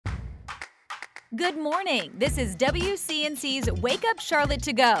Good morning. This is WCNC's Wake Up Charlotte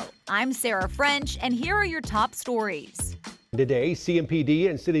to Go. I'm Sarah French, and here are your top stories. Today, CMPD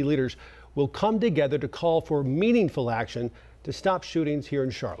and city leaders will come together to call for meaningful action to stop shootings here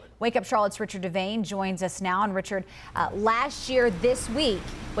in Charlotte. Wake Up Charlotte's Richard Devane joins us now. And Richard, last year this week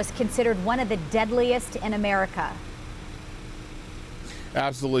was considered one of the deadliest in America.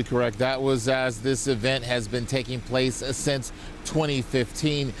 Absolutely correct. That was as this event has been taking place since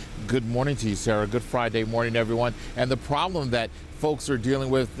 2015. Good morning to you, Sarah. Good Friday morning, everyone. And the problem that folks are dealing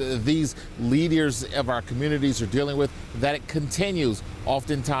with, these leaders of our communities are dealing with, that it continues,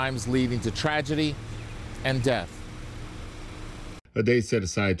 oftentimes leading to tragedy and death. A day set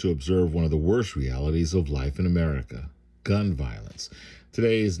aside to observe one of the worst realities of life in America, gun violence.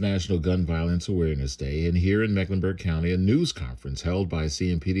 Today is National Gun Violence Awareness Day, and here in Mecklenburg County, a news conference held by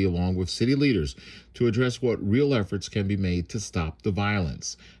CMPD along with city leaders to address what real efforts can be made to stop the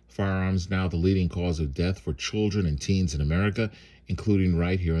violence. Firearms now the leading cause of death for children and teens in America, including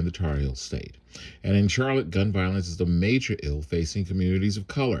right here in the Tar Heel State. And in Charlotte, gun violence is a major ill facing communities of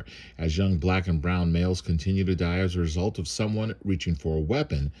color, as young black and brown males continue to die as a result of someone reaching for a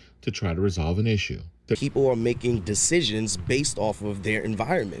weapon to try to resolve an issue. People are making decisions based off of their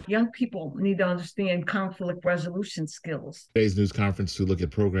environment. Young people need to understand conflict resolution skills. Today's news conference to look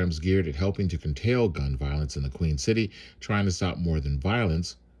at programs geared at helping to curtail gun violence in the Queen City, trying to stop more than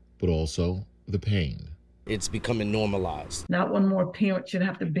violence, but also the pain. It's becoming normalized. Not one more parent should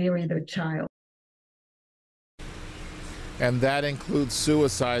have to bury their child. And that includes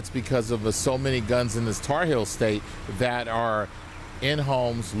suicides because of so many guns in this Tar Heel State that are in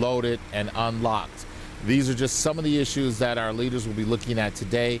homes, loaded and unlocked. These are just some of the issues that our leaders will be looking at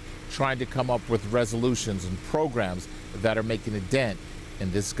today, trying to come up with resolutions and programs that are making a dent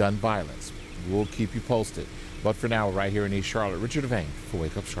in this gun violence. We'll keep you posted. But for now, right here in East Charlotte, Richard Devane for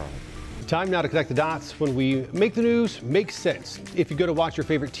Wake Up Charlotte. Time now to connect the dots when we make the news make sense. If you go to watch your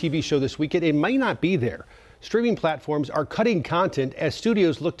favorite TV show this weekend, it might not be there. Streaming platforms are cutting content as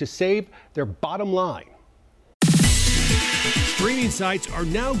studios look to save their bottom line. Streaming sites are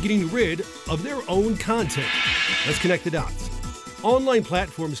now getting rid of their own content. Let's connect the dots. Online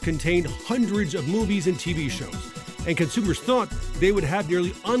platforms contain hundreds of movies and TV shows, and consumers thought they would have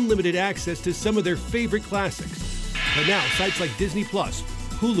nearly unlimited access to some of their favorite classics. But now, sites like Disney+,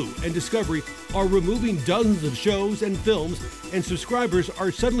 Hulu, and Discovery are removing dozens of shows and films, and subscribers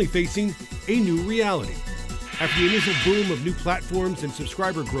are suddenly facing a new reality. After the initial boom of new platforms and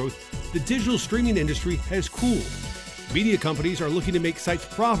subscriber growth, the digital streaming industry has cooled. Media companies are looking to make sites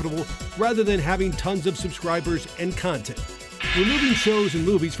profitable rather than having tons of subscribers and content. Removing shows and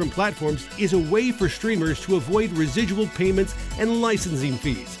movies from platforms is a way for streamers to avoid residual payments and licensing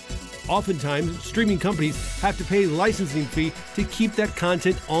fees. Oftentimes, streaming companies have to pay a licensing fee to keep that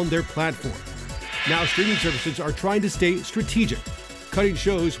content on their platform. Now, streaming services are trying to stay strategic, cutting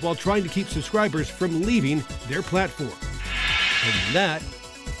shows while trying to keep subscribers from leaving their platform. And that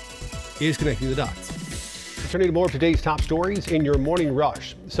is Connecting the Dots. Turning to more of today's top stories in your morning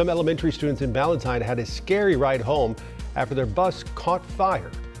rush. Some elementary students in Ballantyne had a scary ride home after their bus caught fire.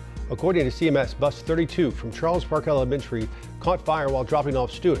 According to CMS, bus 32 from Charles Park Elementary caught fire while dropping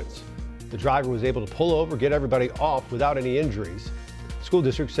off students. The driver was able to pull over, get everybody off without any injuries. The school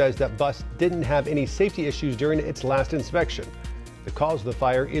district says that bus didn't have any safety issues during its last inspection. The cause of the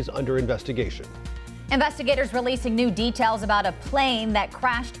fire is under investigation. Investigators releasing new details about a plane that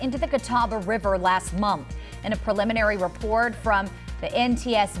crashed into the Catawba River last month. In a preliminary report from the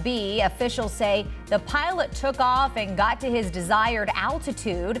NTSB, officials say the pilot took off and got to his desired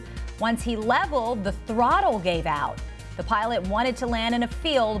altitude. Once he leveled, the throttle gave out. The pilot wanted to land in a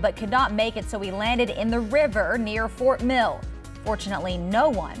field but could not make it, so he landed in the river near Fort Mill. Fortunately, no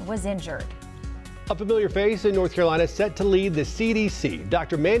one was injured. A familiar face in North Carolina set to lead the CDC.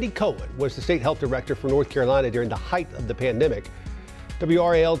 Dr. Mandy Cohen was the state health director for North Carolina during the height of the pandemic.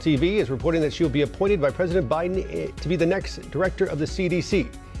 WRAL-TV is reporting that she will be appointed by President Biden to be the next director of the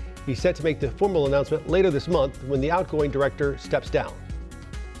CDC. He's set to make the formal announcement later this month when the outgoing director steps down.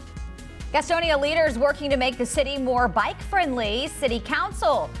 Gastonia leaders working to make the city more bike-friendly. City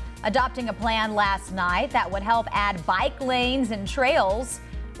Council adopting a plan last night that would help add bike lanes and trails.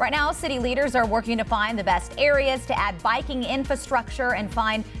 Right now, city leaders are working to find the best areas to add biking infrastructure and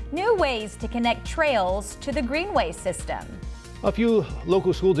find new ways to connect trails to the greenway system. A few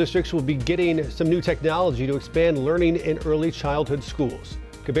local school districts will be getting some new technology to expand learning in early childhood schools.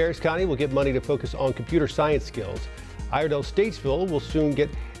 Cabarrus County will get money to focus on computer science skills. Iredell-Statesville will soon get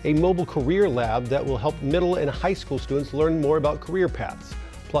a mobile career lab that will help middle and high school students learn more about career paths.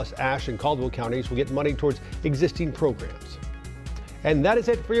 Plus, Ashe and Caldwell counties will get money towards existing programs. And that is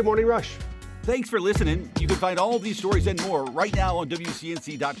it for your Morning Rush. Thanks for listening. You can find all of these stories and more right now on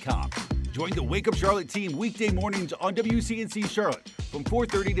WCNC.com. Join the Wake Up Charlotte team weekday mornings on WCNC Charlotte from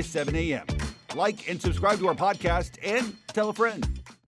 4:30 to 7 a.m. Like and subscribe to our podcast and tell a friend.